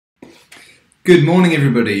Good morning,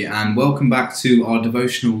 everybody, and welcome back to our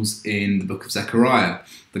devotionals in the book of Zechariah,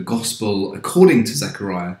 the Gospel according to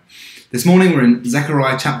Zechariah. This morning we're in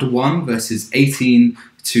Zechariah chapter 1, verses 18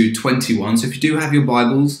 to 21. So if you do have your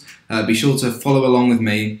Bibles, be sure to follow along with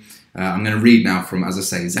me. I'm going to read now from, as I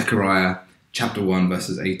say, Zechariah chapter 1,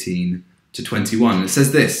 verses 18 to 21. It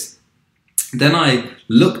says this: "Then I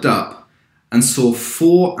looked up and saw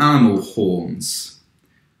 4 animal horns.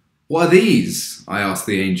 'What are these?' I asked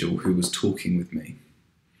the angel who was talking with me.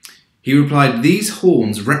 He replied, 'These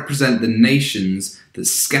horns represent the nations that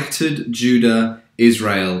scattered Judah,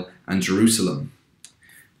 Israel, and Jerusalem.'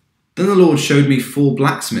 Then the Lord showed me 4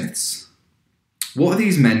 blacksmiths. 'What are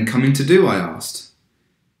these men coming to do?' I asked.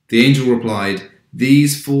 The angel replied,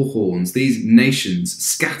 'These 4 horns, these nations,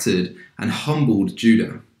 scattered and humbled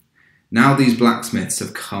Judah. Now these blacksmiths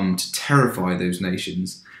have come to terrify those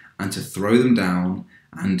nations and to throw them down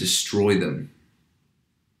and destroy them.'"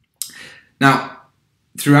 Now,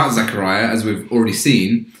 throughout Zechariah, as we've already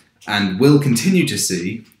seen and will continue to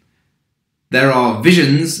see, there are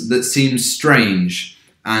visions that seem strange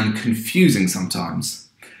and confusing sometimes.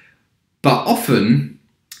 But often,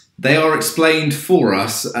 they are explained for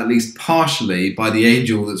us, at least partially, by the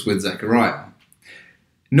angel that's with Zechariah.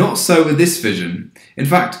 Not so with this vision. In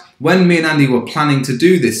fact, when me and Andy were planning to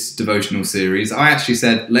do this devotional series, I actually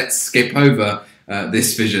said, let's skip over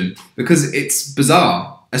this vision, because it's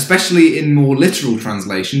bizarre. Especially in more literal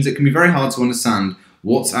translations, it can be very hard to understand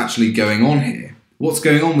what's actually going on here. What's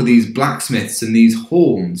going on with these blacksmiths and these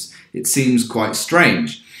horns? It seems quite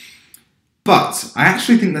strange. But I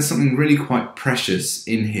actually think there's something really quite precious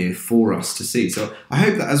in here for us to see. So I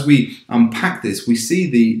hope that as we unpack this, we see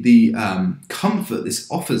the comfort this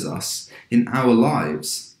offers us in our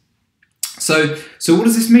lives. So what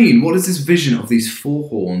does this mean? What is this vision of these 4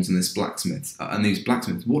 horns and these blacksmiths?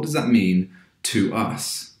 What does that mean to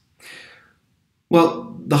us?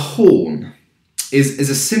 Well, the horn is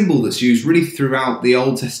a symbol that's used really throughout the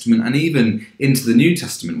Old Testament and even into the New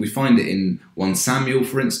Testament. We find it in 1 Samuel,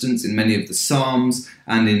 for instance, in many of the Psalms,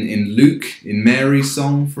 and in Luke, in Mary's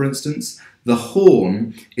song, for instance. The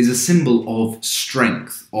horn is a symbol of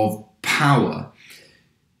strength, of power.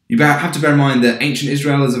 You have to bear in mind that ancient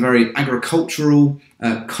Israel is a very agricultural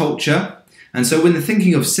culture, and so when they're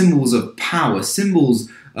thinking of symbols of power, symbols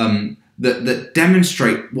that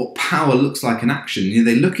demonstrate what power looks like in action,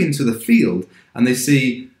 they look into the field and they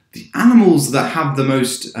see the animals that have the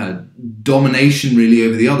most domination really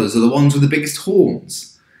over the others are the ones with the biggest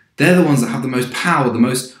horns. They're the ones that have the most power, the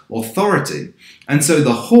most authority. And so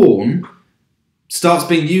the horn starts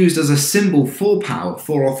being used as a symbol for power,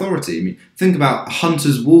 for authority. I mean, think about a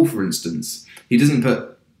hunter's wall, for instance. He doesn't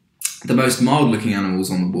put the most mild-looking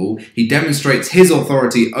animals on the wall. He demonstrates his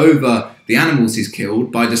authority over the animals he's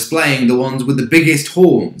killed by displaying the ones with the biggest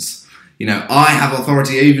horns. I have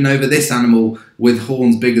authority even over this animal with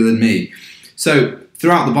horns bigger than me. So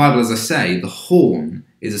throughout the Bible, as I say, the horn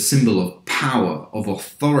is a symbol of power, of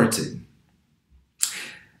authority.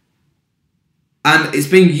 And it's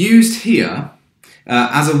being used here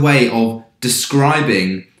as a way of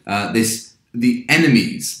describing the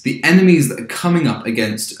enemies that are coming up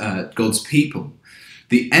against God's people,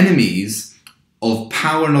 the enemies of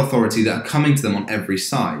power and authority that are coming to them on every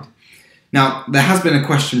side. Now, there has been a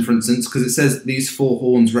question, for instance, because it says these 4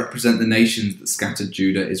 horns represent the nations that scattered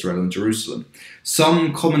Judah, Israel, and Jerusalem.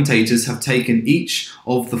 Some commentators have taken each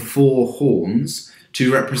of the 4 horns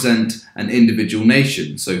to represent an individual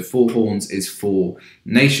nation. So 4 horns is 4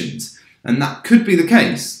 nations. And that could be the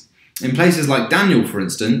case. In places like Daniel, for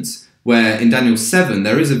instance, where in Daniel 7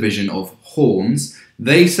 there is a vision of horns,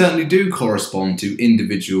 they certainly do correspond to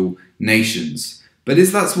individual nations. But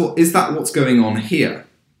is that what's going on here?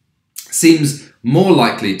 Seems more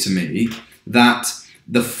likely to me that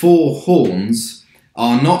the 4 horns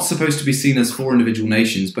are not supposed to be seen as 4 individual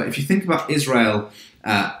nations, but if you think about Israel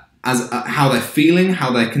as how they're feeling,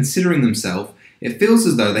 how they're considering themselves, it feels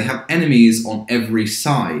as though they have enemies on every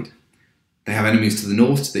side. They have enemies to the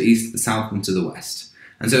north, to the east, to the south, and to the west.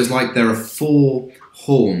 And so it's like there are 4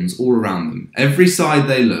 horns all around them. Every side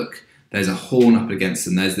they look, there's a horn up against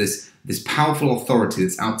them. There's this powerful authority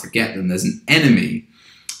that's out to get them. There's an enemy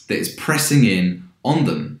that is pressing in on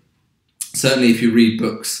them. Certainly if you read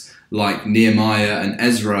books like Nehemiah and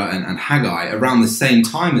Ezra and Haggai around the same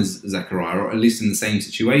time as Zechariah, or at least in the same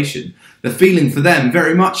situation, the feeling for them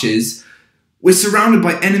very much is, we're surrounded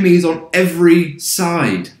by enemies on every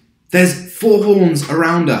side. There's 4 horns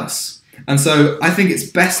around us. And so I think it's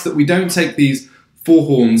best that we don't take these 4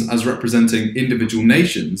 horns as representing individual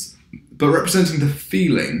nations, but representing the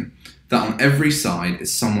feeling that on every side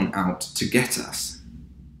is someone out to get us.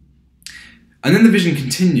 And then the vision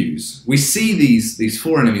continues. We see these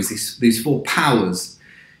four enemies, these four powers.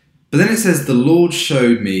 But then it says, the Lord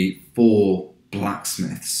showed me four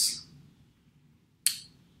blacksmiths.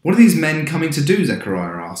 What are these men coming to do,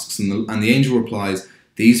 Zechariah asks. And the angel replies,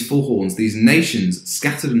 these four horns, these nations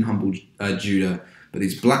scattered and humbled Judah, but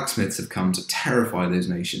these blacksmiths have come to terrify those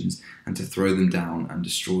nations and to throw them down and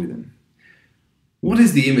destroy them. What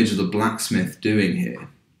is the image of the blacksmith doing here?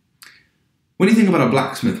 When you think about a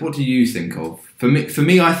blacksmith, what do you think of? For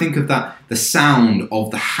me, I think of the sound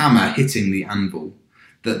of the hammer hitting the anvil,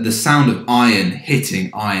 the sound of iron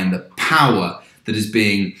hitting iron, the power that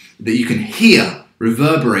you can hear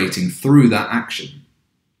reverberating through that action.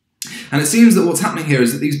 And it seems that what's happening here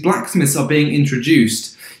is that these blacksmiths are being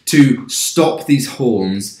introduced to stop these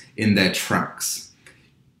horns in their tracks.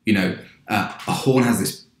 A horn has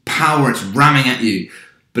this power, it's ramming at you.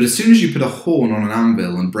 But as soon as you put a horn on an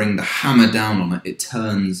anvil and bring the hammer down on it, it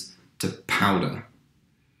turns to powder.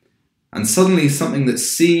 And suddenly something that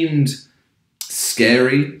seemed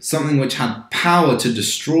scary, something which had power to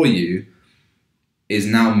destroy you, is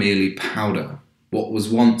now merely powder. What was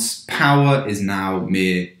once power is now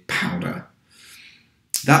mere powder.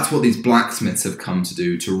 That's what these blacksmiths have come to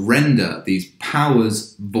do, to render these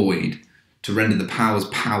powers void, to render the powers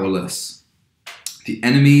powerless. The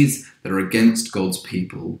enemies that are against God's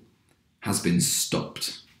people has been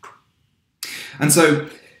stopped. And so,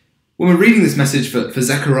 when we're reading this message for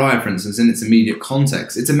Zechariah, for instance, in its immediate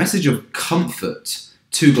context, it's a message of comfort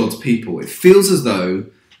to God's people. It feels as though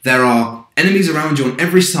there are enemies around you on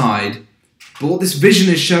every side, but what this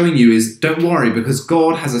vision is showing you is, don't worry, because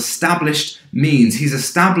God has established means, he's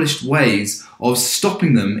established ways of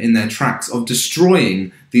stopping them in their tracks, of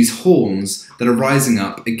destroying these horns that are rising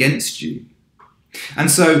up against you.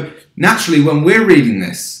 And so, naturally, when we're reading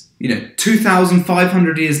this,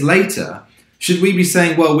 2,500 years later, should we be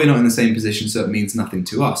saying, well, we're not in the same position, so it means nothing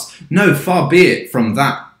to us? No, far be it from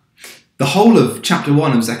that. The whole of chapter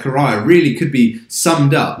 1 of Zechariah really could be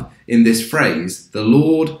summed up in this phrase, the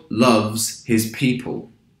Lord loves his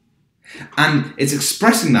people. And it's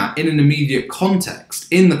expressing that in an immediate context,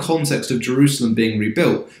 in the context of Jerusalem being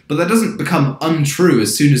rebuilt. But that doesn't become untrue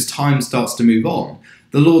as soon as time starts to move on.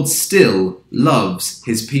 The Lord still loves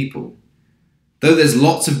his people. Though there's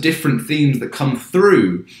lots of different themes that come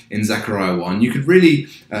through in Zechariah 1, you could really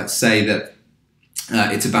say that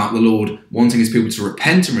it's about the Lord wanting his people to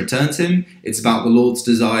repent and return to him. It's about the Lord's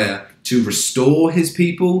desire to restore his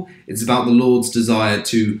people. It's about the Lord's desire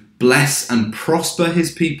to bless and prosper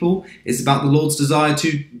his people. It's about the Lord's desire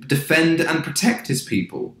to defend and protect his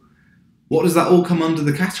people. What does that all come under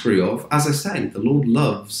the category of? As I say, the Lord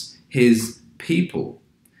loves his people.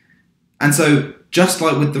 And so, just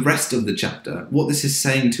like with the rest of the chapter, what this is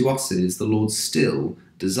saying to us is the Lord still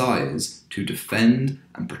desires to defend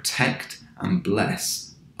and protect and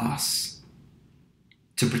bless us,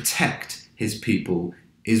 to protect his people,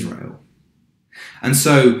 Israel. And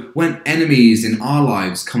so, when enemies in our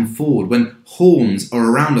lives come forward, when horns are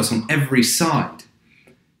around us on every side,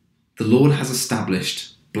 the Lord has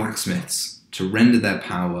established blacksmiths to render their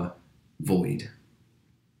power void.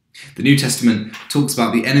 The New Testament talks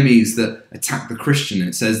about the enemies that attack the Christian.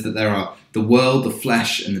 It says that there are the world, the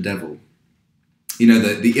flesh, and the devil.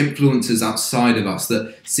 The influences outside of us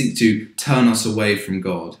that seek to turn us away from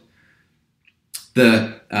God.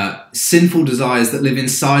 The sinful desires that live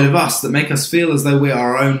inside of us that make us feel as though we're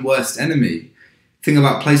our own worst enemy. Think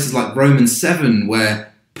about places like Romans 7,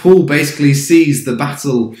 where Paul basically sees the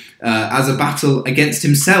battle as a battle against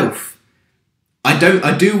himself. I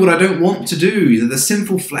do what I don't want to do. The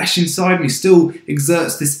sinful flesh inside me still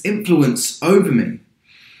exerts this influence over me.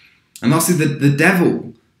 And lastly, the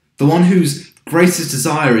devil, the one whose greatest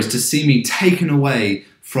desire is to see me taken away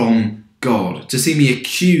from God, to see me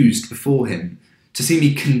accused before him, to see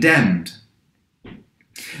me condemned.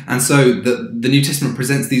 And so the New Testament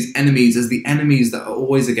presents these enemies as the enemies that are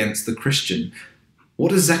always against the Christian. What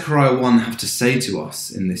does Zechariah 1 have to say to us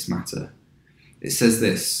in this matter? It says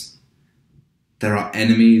this: there are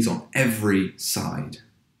enemies on every side.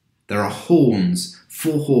 There are horns,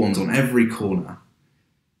 4 horns on every corner.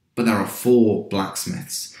 But there are 4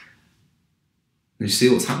 blacksmiths. And you see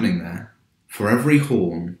what's happening there? For every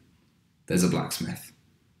horn, there's a blacksmith.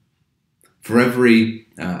 For every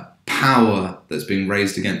power that's being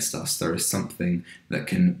raised against us, there is something that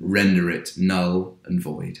can render it null and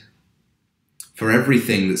void. For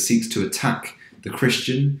everything that seeks to attack the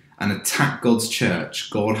Christian and attack God's church,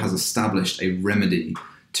 God has established a remedy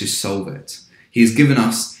to solve it. He has given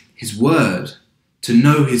us his word to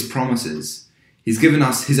know his promises. He's given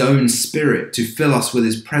us his own spirit to fill us with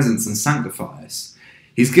his presence and sanctify us.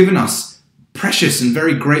 He's given us precious and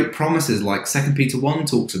very great promises like 2 Peter 1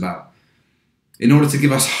 talks about, in order to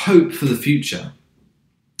give us hope for the future.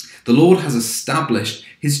 The Lord has established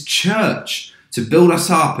his church to build us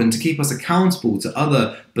up and to keep us accountable to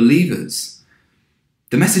other believers.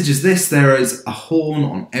 The message is this: there is a horn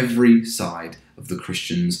on every side of the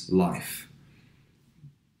Christian's life.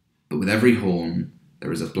 But with every horn,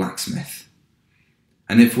 there is a blacksmith.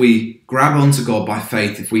 And if we grab onto God by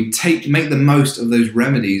faith, if we make the most of those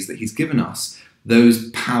remedies that he's given us, those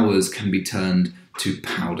powers can be turned to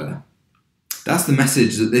powder. That's the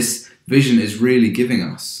message that this vision is really giving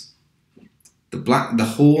us.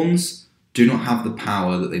 The horns do not have the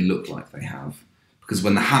power that they look like they have, because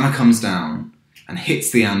when the hammer comes down and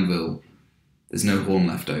hits the anvil, there's no horn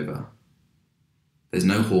left over. There's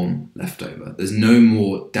no horn left over. There's no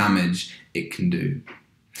more damage it can do.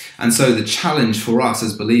 And so the challenge for us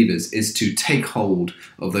as believers is to take hold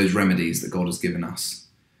of those remedies that God has given us,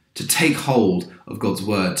 to take hold of God's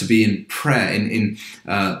word, to be in prayer, in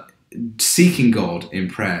seeking God in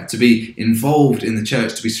prayer, to be involved in the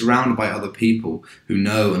church, to be surrounded by other people who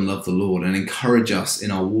know and love the Lord and encourage us in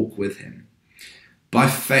our walk with him. By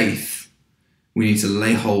faith, we need to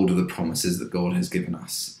lay hold of the promises that God has given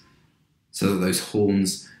us, so that those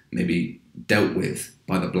horns may be dealt with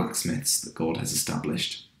by the blacksmiths that God has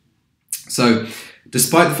established. So,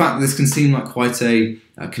 despite the fact that this can seem like quite a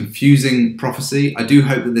confusing prophecy, I do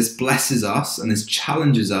hope that this blesses us and this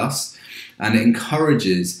challenges us and it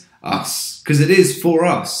encourages us, because it is for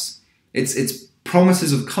us. It's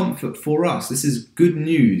promises of comfort for us. This is good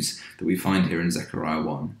news that we find here in Zechariah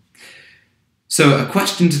 1. So a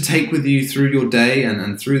question to take with you through your day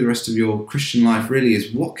and through the rest of your Christian life really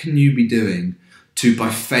is, what can you be doing to, by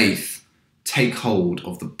faith, take hold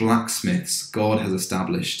of the blacksmiths God has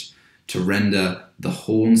established to render the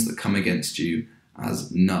horns that come against you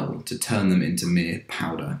as null, to turn them into mere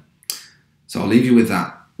powder? So I'll leave you with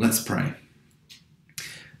that. Let's pray.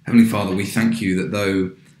 Heavenly Father, we thank you that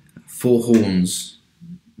though 4 horns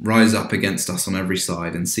rise up against us on every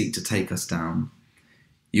side and seek to take us down,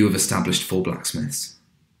 you have established 4 blacksmiths.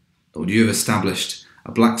 Lord, you have established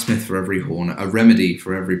a blacksmith for every horn, a remedy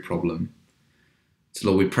for every problem. So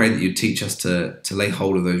Lord, we pray that you teach us to lay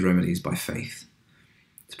hold of those remedies by faith,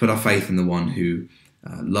 to put our faith in the one who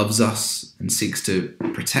loves us and seeks to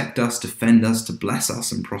protect us, defend us, to bless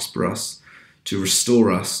us and prosper us, to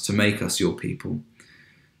restore us, to make us your people.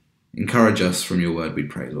 Encourage us from your word, we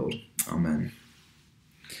pray, Lord. Amen.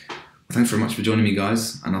 Well, thanks very much for joining me,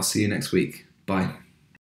 guys, and I'll see you next week. Bye.